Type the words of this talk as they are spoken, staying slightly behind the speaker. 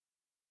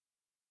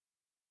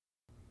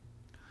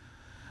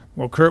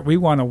Well, Kurt, we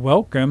want to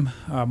welcome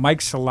Mike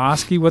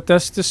Solosky with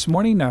us this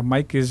morning.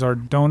 Mike is our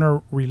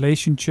donor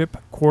relationship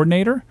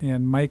coordinator.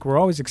 And Mike, we're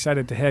always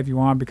excited to have you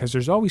on because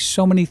there's always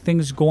so many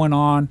things going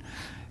on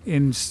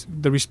in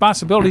the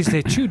responsibilities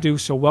that you do.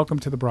 So welcome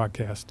to the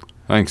broadcast.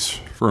 Thanks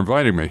for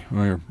inviting me.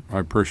 I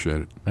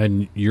appreciate it.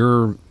 And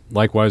you're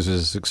likewise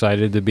as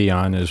excited to be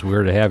on as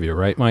we're to have you,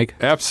 right, Mike?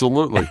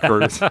 Absolutely,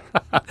 Curtis.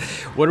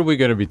 What are we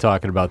going to be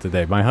talking about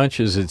today? My hunch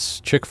is it's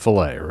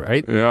Chick-fil-A,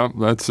 right? Yeah,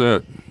 that's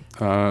it.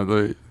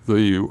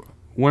 The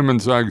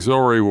women's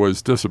auxiliary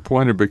was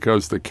disappointed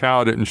because the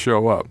cow didn't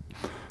show up.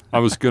 I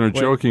was going to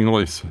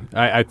jokingly.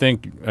 I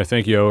think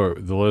you owe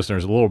the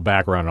listeners a little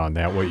background on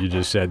that, what you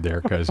just said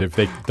there, because if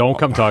they don't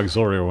come to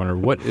auxiliary, I wonder,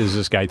 what is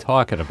this guy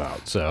talking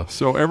about?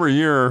 So every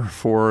year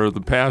for the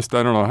past,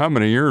 I don't know how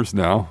many years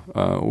now,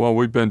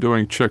 we've been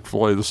doing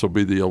Chick-fil-A. This will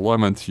be the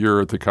 11th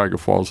year at the Cuyahoga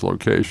Falls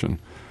location.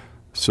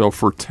 So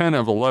for 10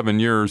 of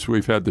 11 years,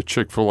 we've had the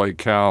Chick-fil-A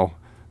cow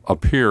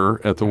appear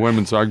at the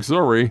women's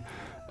auxiliary.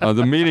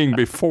 The meeting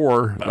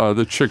before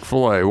the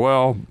Chick-fil-A.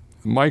 Well,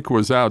 Mike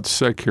was out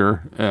sick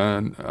here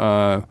and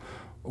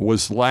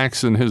was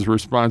lax in his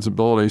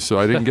responsibility, so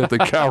I didn't get the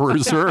cow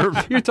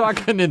reserved. You're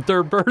talking in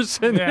third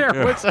person here.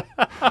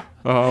 Yeah.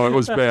 Oh, it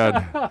was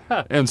bad.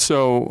 And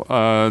so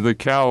the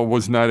cow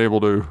was not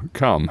able to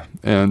come.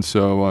 And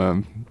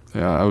so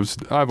I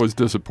was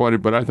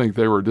disappointed, but I think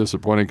they were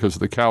disappointed because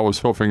the cow was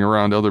hoofing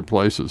around other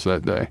places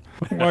that day.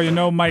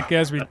 Well, Mike,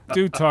 as we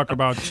do talk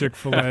about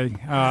Chick-fil-A,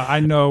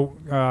 I know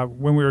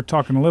when we were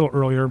talking a little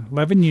earlier,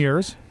 11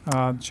 years,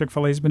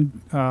 Chick-fil-A's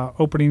been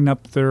opening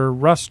up their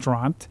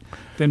restaurant,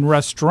 then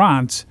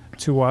restaurants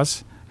to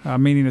us,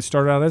 meaning it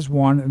started out as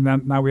one, and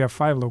then now we have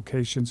 5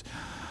 locations.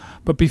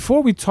 But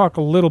before we talk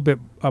a little bit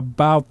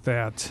about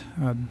that,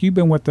 you've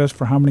been with us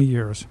for how many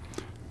years?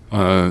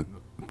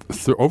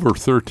 Over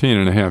 13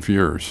 and a half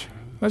years.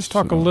 Let's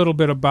talk a little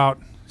bit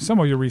about some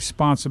of your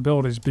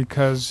responsibilities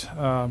because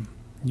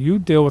you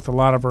deal with a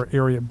lot of our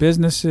area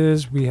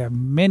businesses. We have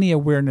many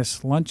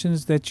awareness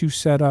luncheons that you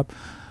set up.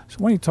 So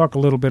why don't you talk a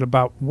little bit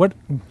about what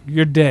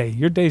your day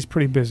is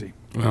pretty busy.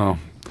 Well,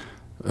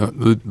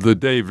 the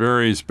day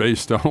varies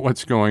based on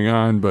what's going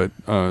on, but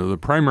the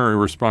primary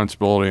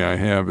responsibility I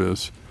have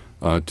is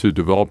to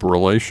develop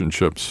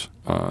relationships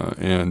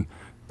and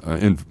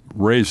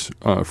raise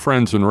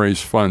friends and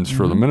raise funds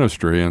for the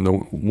ministry. And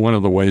one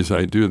of the ways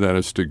I do that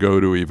is to go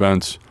to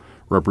events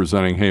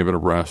representing Haven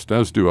of Rest,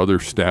 as do other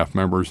staff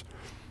members,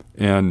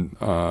 and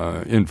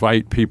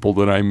invite people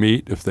that I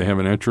meet, if they have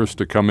an interest,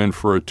 to come in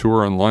for a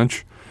tour and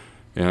lunch.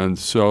 And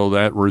so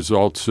that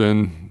results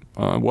in,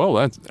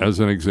 as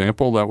an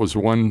example, that was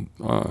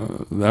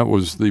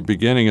the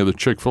beginning of the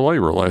Chick-fil-A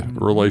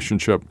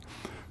relationship.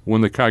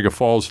 When the Cuyahoga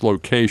Falls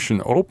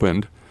location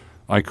opened,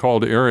 I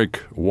called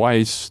Eric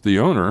Weiss, the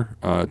owner,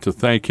 to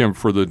thank him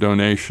for the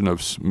donation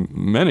of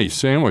many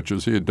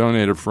sandwiches he had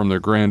donated from their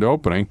grand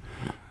opening.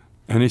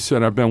 And he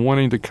said, I've been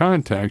wanting to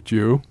contact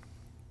you.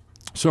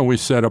 So we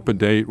set up a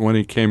date when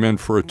he came in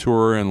for a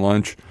tour and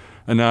lunch.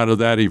 And out of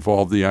that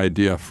evolved the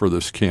idea for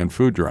this canned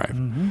food drive.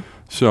 Mm-hmm.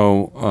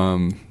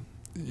 So,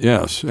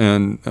 yes,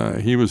 and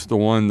he was the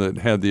one that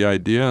had the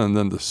idea. And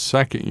then the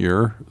second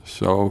year,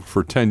 so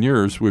for 10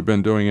 years, we've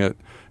been doing it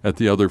at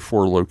the other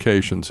 4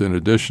 locations in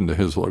addition to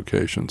his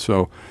location.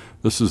 So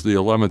this is the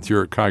 11th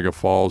year at Cuyahoga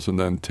Falls and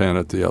then 10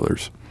 at the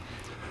others.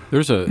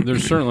 There's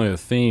certainly a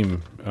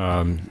theme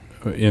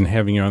in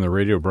having you on the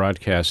radio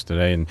broadcast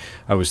today, and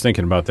I was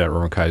thinking about that,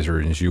 Ron Kaiser,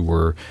 as you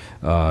were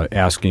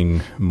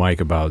asking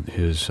Mike about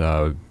his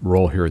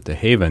role here at the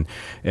Haven.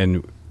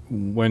 And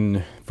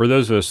for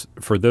those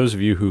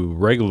of you who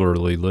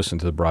regularly listen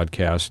to the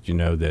broadcast, you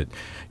know that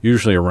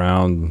usually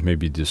around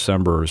maybe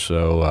December or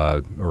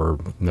so, or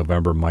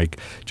November, Mike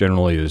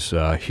generally is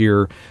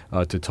here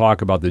to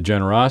talk about the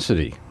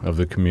generosity of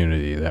the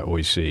community that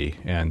we see.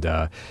 And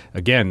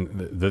again,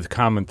 the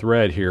common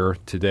thread here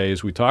today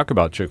as we talk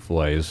about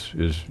Chick-fil-A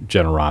is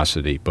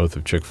generosity, both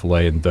of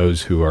Chick-fil-A and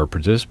those who are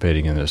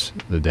participating in this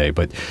today.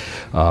 But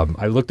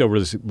I looked over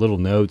these little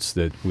notes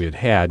that we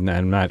had, and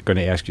I'm not going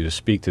to ask you to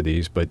speak to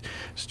these, but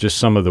it's just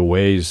some of the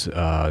ways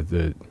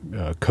the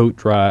coat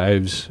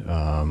drives.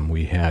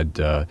 We had,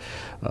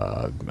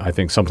 I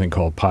think, something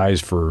called Pies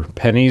for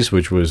Pennies,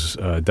 which was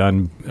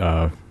done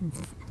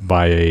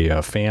by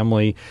a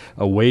family.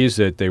 Ways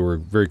that they were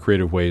very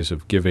creative ways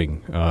of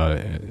giving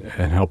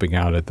and helping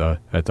out at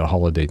the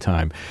holiday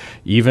time.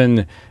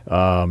 Even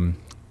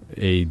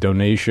a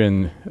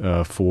donation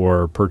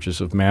for purchase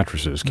of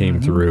mattresses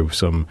came through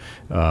some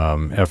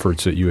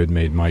efforts that you had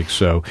made, Mike.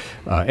 So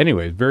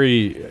anyway,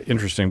 very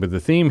interesting. But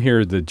the theme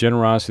here, the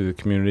generosity of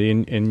the community,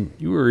 and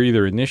you were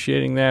either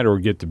initiating that or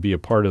get to be a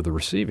part of the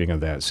receiving of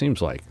that, it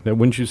seems like.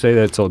 Wouldn't you say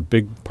that's a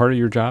big part of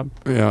your job?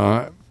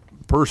 Yeah.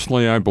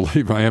 Personally, I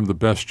believe I have the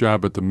best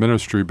job at the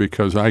ministry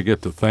because I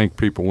get to thank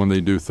people when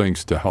they do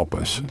things to help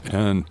us.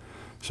 And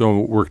so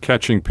we're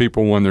catching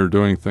people when they're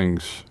doing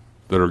things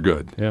that are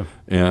good. Yeah.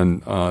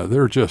 And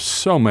there are just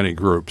so many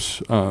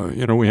groups.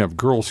 We have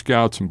Girl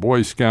Scouts and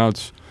Boy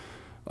Scouts.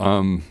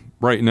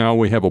 Right now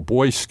we have a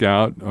Boy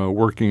Scout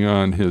working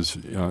on his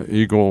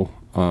Eagle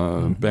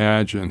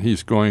badge, and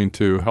he's going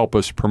to help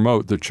us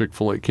promote the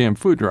Chick-fil-A Canned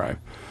Food Drive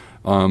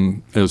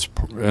as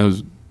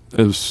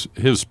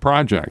his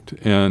project.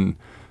 And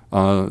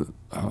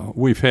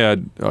we've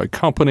had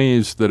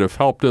companies that have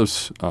helped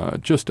us,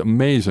 just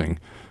amazing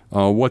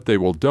what they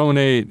will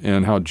donate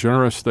and how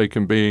generous they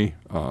can be.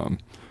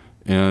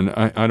 And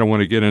I don't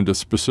want to get into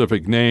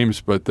specific names,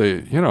 but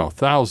they,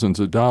 thousands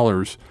of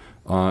dollars,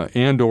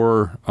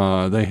 and/or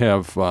they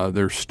have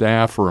their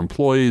staff or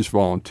employees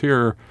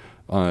volunteer,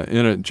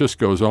 and it just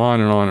goes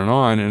on and on and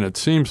on. And it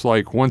seems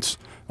like once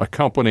a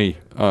company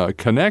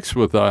connects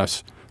with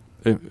us,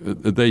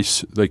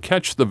 they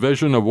catch the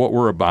vision of what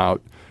we're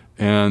about,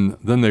 and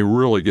then they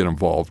really get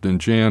involved.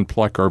 And Jan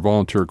Pleck, our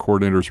volunteer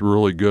coordinator, is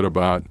really good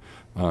about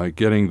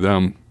getting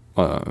them,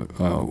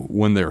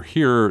 when they're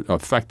here,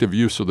 effective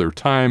use of their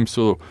time.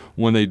 So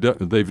when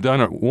they've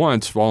done it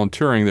once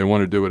volunteering, they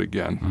want to do it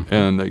again,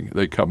 and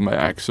they come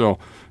back. So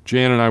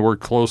Jan and I work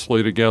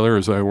closely together,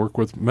 as I work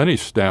with many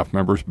staff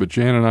members, but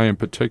Jan and I in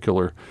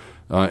particular,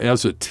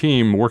 as a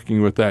team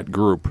working with that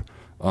group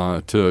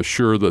to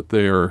assure that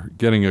they are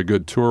getting a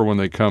good tour when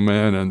they come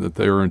in and that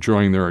they are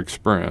enjoying their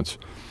experience.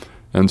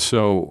 And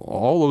so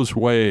all those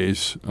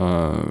ways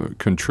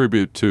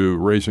contribute to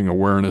raising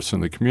awareness in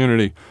the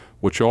community,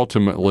 which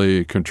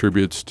ultimately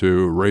contributes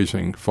to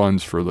raising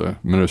funds for the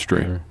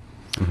ministry. Sure.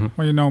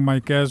 Mm-hmm. Well,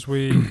 Mike, as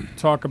we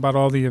talk about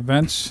all the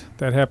events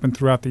that happen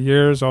throughout the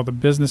years, all the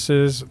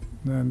businesses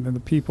and the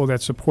people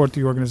that support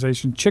the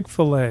organization,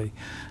 Chick-fil-A,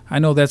 I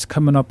know that's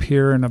coming up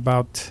here in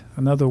about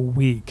another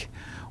week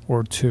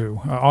or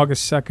two.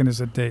 August 2nd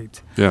is a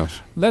date.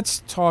 Yes.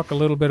 Let's talk a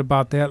little bit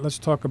about that. Let's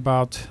talk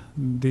about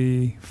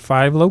the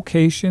 5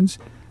 locations,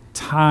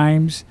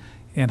 times,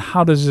 and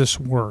how does this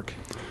work?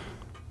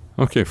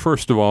 Okay,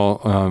 first of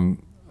all,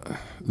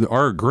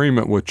 our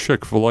agreement with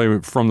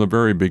Chick-fil-A from the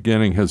very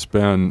beginning has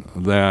been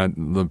that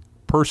the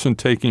person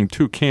taking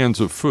 2 cans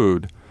of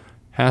food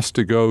has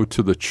to go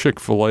to the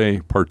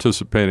Chick-fil-A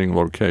participating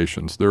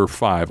locations. There are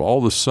 5,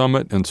 all the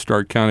Summit and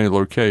Stark County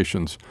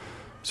locations.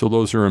 So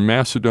those are in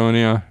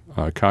Macedonia,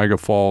 Cuyahoga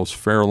Falls,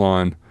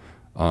 Fairlawn,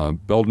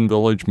 Belden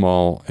Village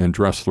Mall, and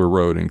Dressler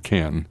Road in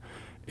Canton.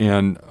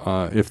 And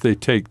if they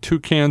take 2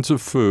 cans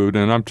of food,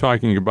 and I'm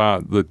talking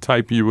about the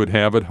type you would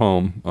have at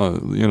home,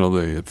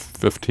 the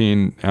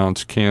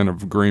 15-ounce can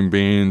of green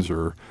beans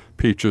or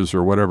peaches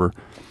or whatever,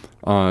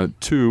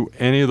 to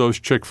any of those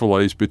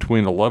Chick-fil-A's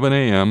between 11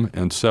 a.m.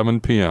 and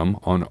 7 p.m.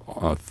 on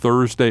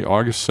Thursday,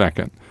 August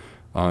 2nd,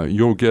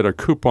 you'll get a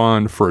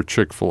coupon for a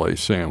Chick-fil-A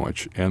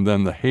sandwich, and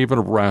then the Haven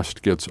of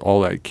Rest gets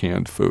all that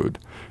canned food.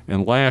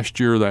 And last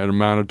year, that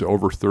amounted to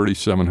over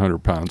 3,700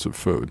 pounds of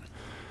food.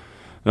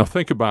 Now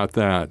think about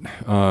that.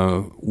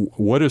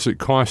 What is it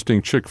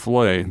costing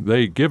Chick-fil-A?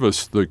 They give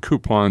us the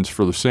coupons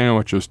for the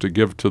sandwiches to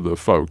give to the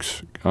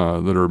folks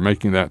that are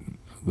making that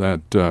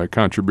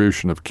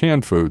contribution of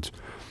canned foods.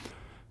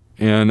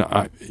 And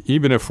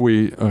even if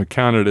we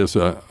count it as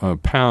a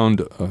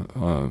pound,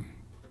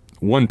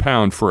 1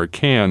 pound for a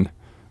can,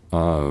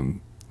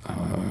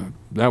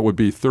 that would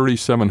be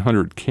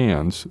 3,700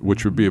 cans,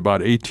 which would be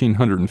about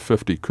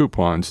 1,850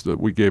 coupons that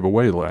we gave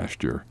away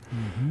last year.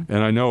 Mm-hmm.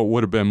 And I know it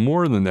would have been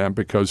more than that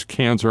because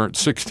cans aren't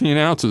 16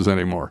 ounces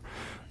anymore.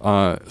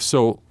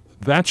 So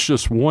that's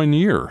just 1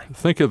 year.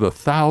 Think of the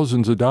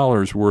thousands of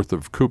dollars worth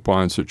of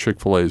coupons that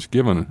Chick-fil-A has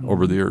given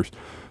over the years.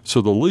 So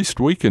the least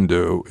we can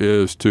do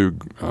is to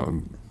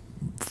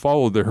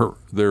follow their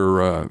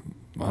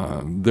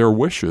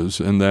wishes,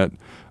 in that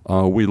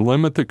we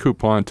limit the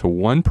coupon to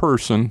 1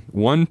 person,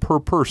 1 per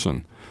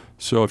person.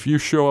 So if you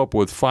show up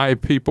with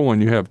 5 people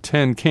and you have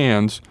 10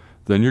 cans,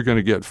 then you're going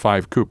to get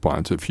 5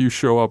 coupons. If you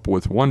show up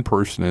with 1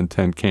 person and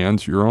 10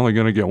 cans, you're only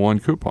going to get 1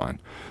 coupon.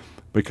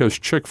 Because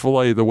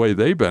Chick-fil-A, the way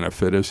they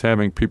benefit is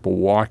having people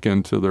walk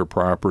into their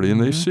property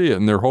and they see it,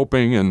 and they're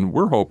hoping, and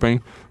we're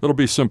hoping, there'll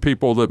be some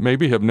people that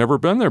maybe have never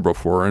been there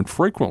before. And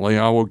frequently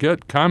I will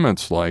get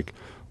comments like,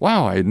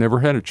 wow, I had never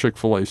had a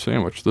Chick-fil-A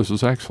sandwich. This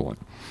is excellent.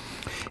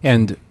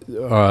 And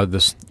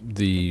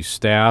the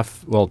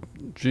staff, well,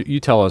 you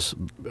tell us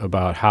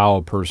about how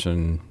a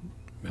person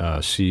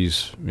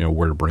sees,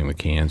 where to bring the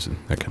cans and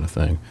that kind of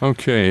thing.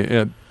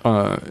 Okay.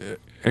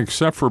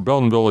 Except for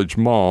Belden Village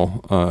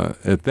Mall,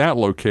 at that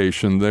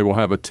location, they will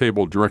have a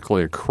table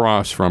directly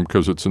across from,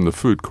 because it's in the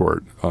food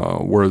court,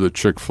 where the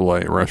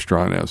Chick-fil-A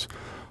restaurant is.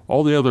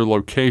 All the other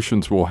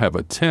locations will have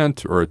a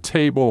tent or a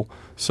table,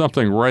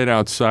 something right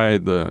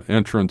outside the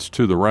entrance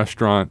to the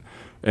restaurant,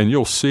 and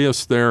you'll see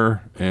us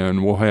there,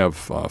 and we'll have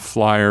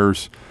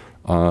flyers,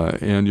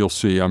 and you'll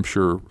see, I'm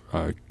sure,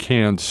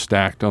 cans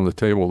stacked on the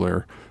table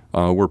there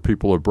where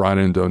people have brought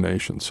in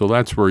donations. So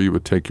that's where you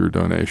would take your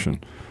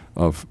donation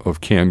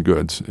of canned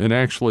goods. And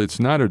actually, it's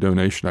not a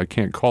donation. I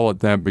can't call it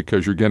that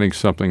because you're getting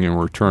something in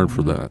return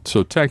for that.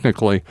 So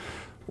technically,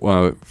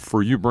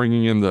 for you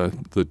bringing in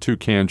the 2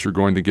 cans, you're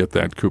going to get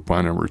that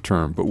coupon in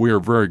return. But we are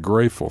very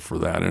grateful for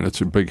that, and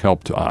it's a big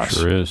help to us.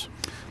 Sure is.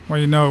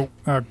 Well,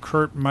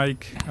 Kurt,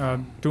 Mike,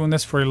 doing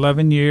this for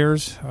 11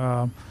 years.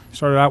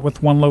 Started out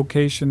with 1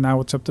 location.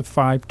 Now it's up to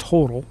 5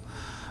 total.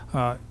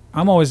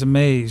 I'm always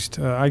amazed.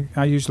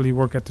 I usually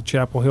work at the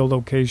Chapel Hill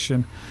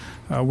location.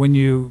 When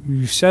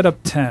you set up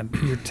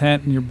your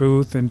tent and your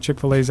booth, and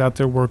Chick-fil-A's out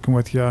there working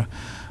with you,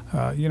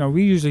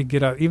 we usually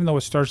get out, even though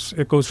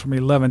it goes from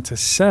 11 to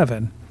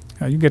 7,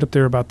 you get up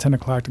there about 10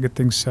 o'clock to get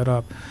things set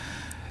up.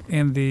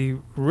 And the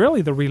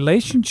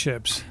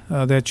relationships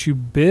that you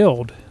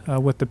build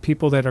with the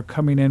people that are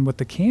coming in with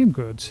the canned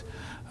goods.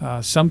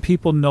 Some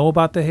people know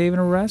about the Haven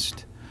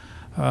Arrest.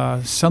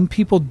 Some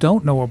people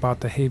don't know about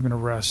the Haven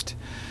Arrest.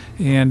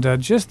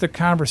 And just the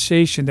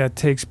conversation that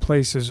takes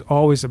place is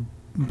always a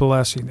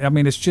blessing. I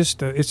mean,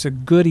 it's a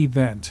good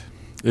event.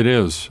 It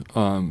is.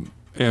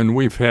 And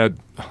we've had,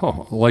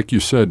 like you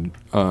said,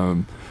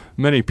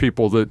 many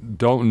people that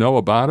don't know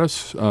about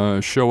us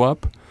show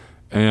up.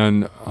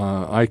 And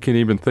I can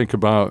even think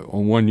about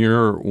one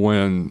year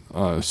when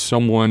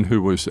someone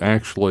who was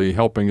actually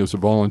helping as a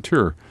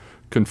volunteer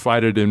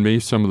confided in me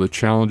some of the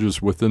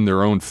challenges within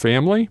their own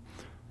family.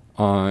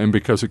 And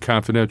because of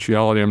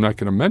confidentiality, I'm not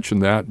going to mention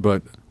that,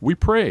 but we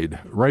prayed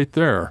right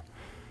there.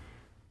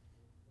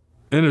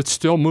 And it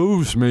still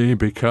moves me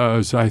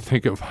because I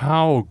think of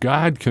how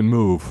God can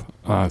move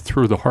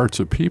through the hearts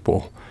of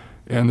people.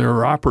 And there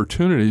are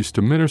opportunities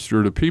to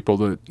minister to people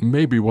that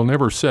maybe will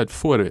never set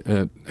foot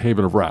at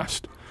Haven of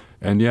Rest.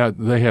 And yet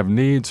they have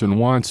needs and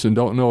wants and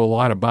don't know a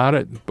lot about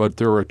it, but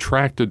they're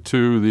attracted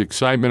to the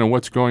excitement of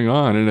what's going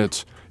on. And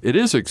it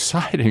is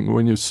exciting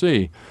when you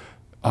see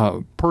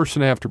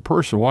person after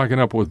person walking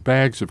up with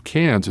bags of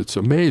cans. It's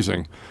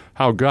amazing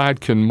how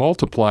God can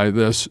multiply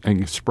this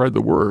and spread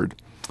the word.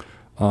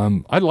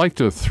 I'd like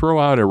to throw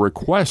out a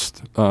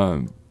request,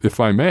 if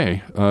I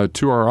may,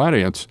 to our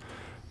audience.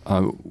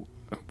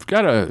 I've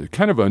got a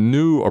kind of a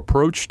new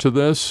approach to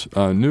this,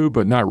 new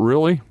but not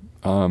really.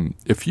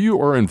 If you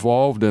are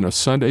involved in a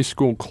Sunday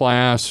school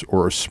class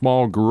or a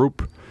small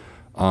group,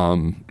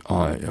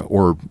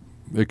 or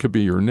it could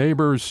be your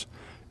neighbors,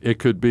 it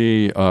could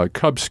be a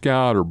Cub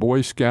Scout or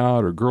Boy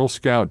Scout or Girl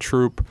Scout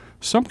troop,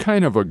 some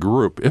kind of a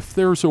group. If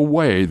there's a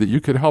way that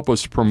you could help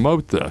us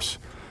promote this,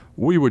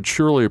 we would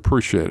surely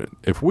appreciate it.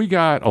 If we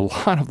got a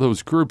lot of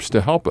those groups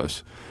to help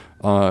us,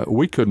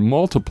 we could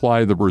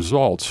multiply the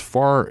results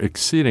far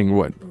exceeding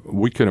what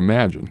we could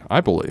imagine,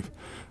 I believe.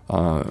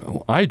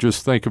 I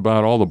just think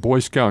about all the Boy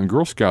Scout and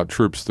Girl Scout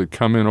troops that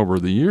come in over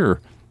the year,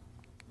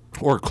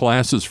 or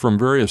classes from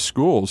various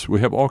schools. We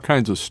have all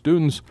kinds of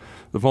students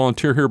that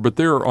volunteer here, but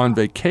they're on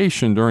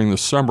vacation during the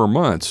summer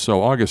months.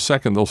 So August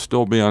 2nd, they'll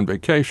still be on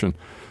vacation.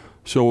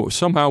 So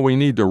somehow we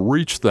need to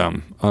reach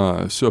them.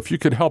 So if you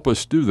could help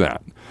us do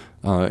that,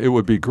 it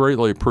would be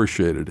greatly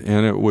appreciated.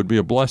 And it would be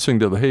a blessing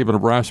to the Haven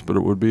of Rest, but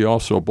it would be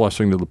also a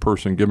blessing to the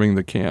person giving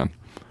the can.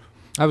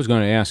 I was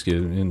going to ask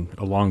you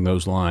along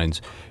those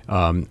lines.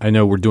 I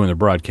know we're doing the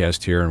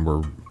broadcast here and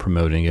we're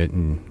promoting it,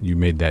 and you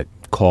made that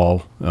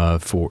call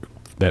for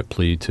that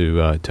plea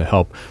to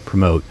help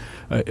promote.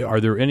 Are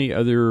there any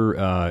other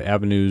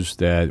avenues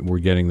that we're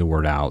getting the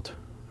word out?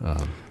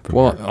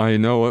 Well, I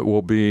know it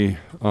will be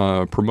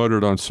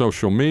promoted on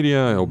social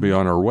media. It'll be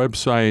on our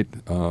website.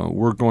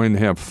 We're going to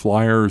have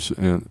flyers,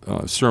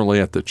 certainly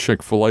at the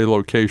Chick-fil-A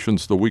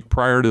locations the week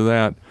prior to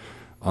that.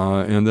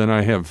 And then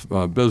I have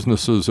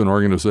businesses and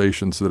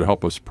organizations that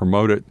help us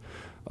promote it.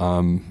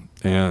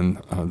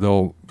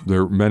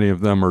 Many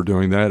of them are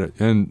doing that,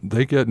 and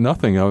they get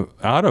nothing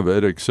out of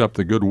it except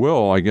the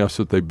goodwill, I guess,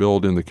 that they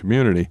build in the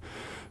community.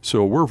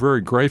 So we're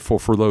very grateful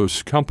for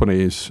those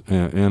companies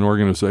and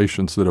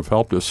organizations that have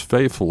helped us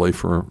faithfully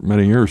for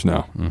many years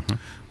now. Mm-hmm.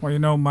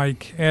 Well,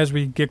 Mike, as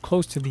we get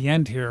close to the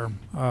end here,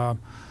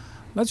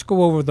 let's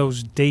go over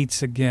those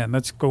dates again.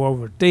 Let's go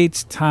over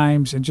dates,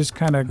 times, and just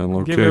kind of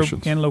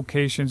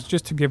locations,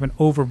 just to give an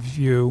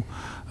overview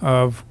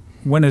of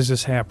when is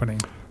this happening.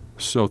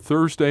 So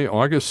Thursday,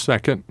 August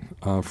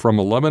 2nd, from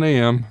 11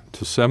 a.m.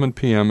 to 7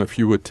 p.m., if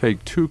you would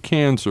take 2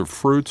 cans of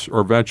fruits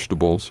or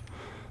vegetables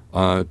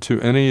to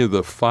any of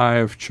the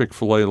 5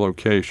 Chick-fil-A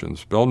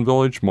locations, Belden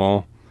Village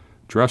Mall,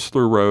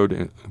 Dressler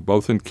Road,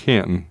 both in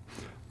Canton,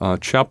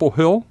 Chapel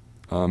Hill,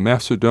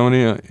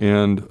 Macedonia,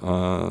 and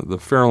the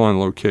Fairlawn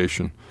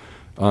location.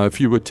 If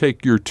you would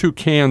take your 2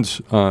 cans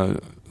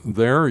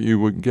there, you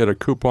would get a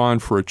coupon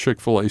for a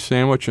Chick-fil-A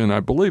sandwich, and I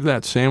believe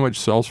that sandwich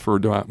sells for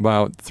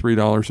about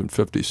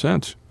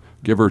 $3.50,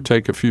 give or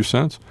take a few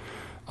cents.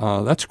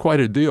 That's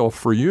quite a deal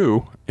for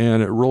you,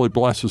 and it really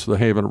blesses the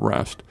Haven of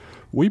Rest.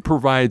 We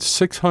provide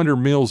 600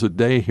 meals a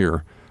day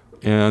here,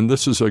 and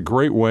this is a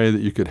great way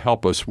that you could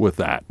help us with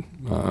that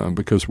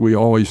because we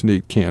always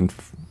need canned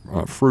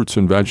fruits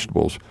and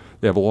vegetables.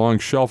 They have a long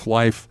shelf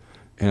life,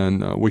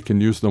 and we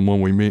can use them when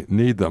we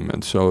need them,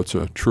 and so it's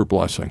a true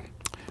blessing.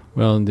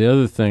 Well, and the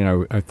other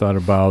thing I thought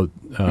about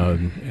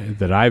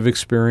that I've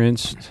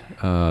experienced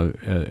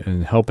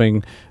in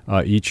helping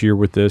each year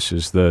with this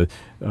is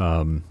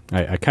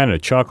I kind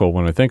of chuckle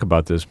when I think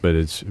about this, but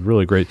it's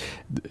really great.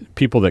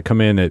 People that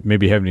come in that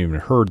maybe haven't even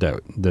heard that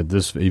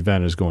this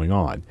event is going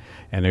on,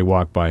 and they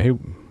walk by, hey,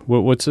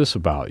 what's this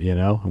about?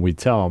 And we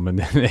tell them, and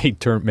then they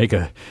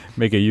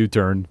make a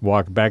U-turn,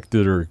 walk back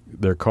to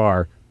their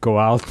car, go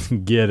out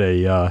and get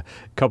a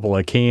couple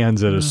of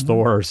cans at a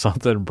store or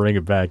something and bring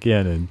it back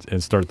in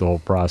and start the whole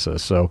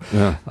process. So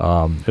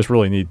it's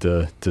really neat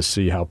to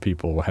see how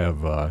people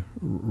have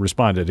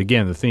responded.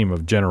 Again, the theme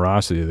of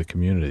generosity of the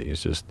community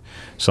is just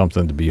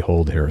something to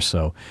behold here.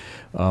 So,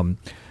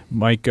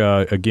 Mike,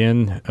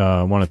 again,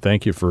 I want to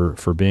thank you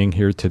for being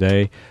here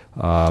today.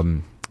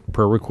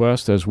 Prayer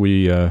request, as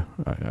we, I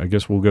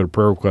guess we'll go to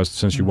prayer requests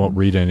since you won't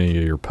read any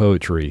of your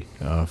poetry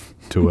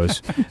to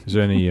us. Is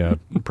there any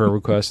prayer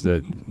requests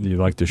that you'd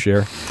like to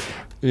share?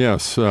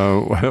 Yes,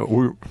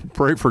 we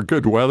pray for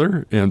good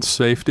weather and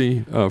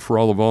safety for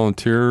all the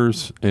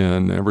volunteers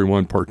and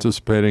everyone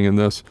participating in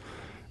this,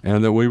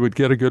 and that we would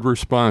get a good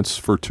response.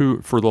 For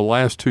the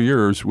last 2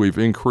 years, we've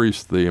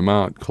increased the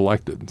amount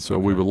collected, so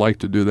we would like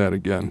to do that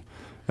again.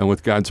 And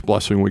with God's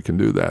blessing, we can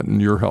do that,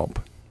 and your help.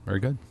 Very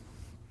good.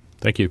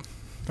 Thank you.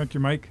 Thank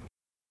you, Mike.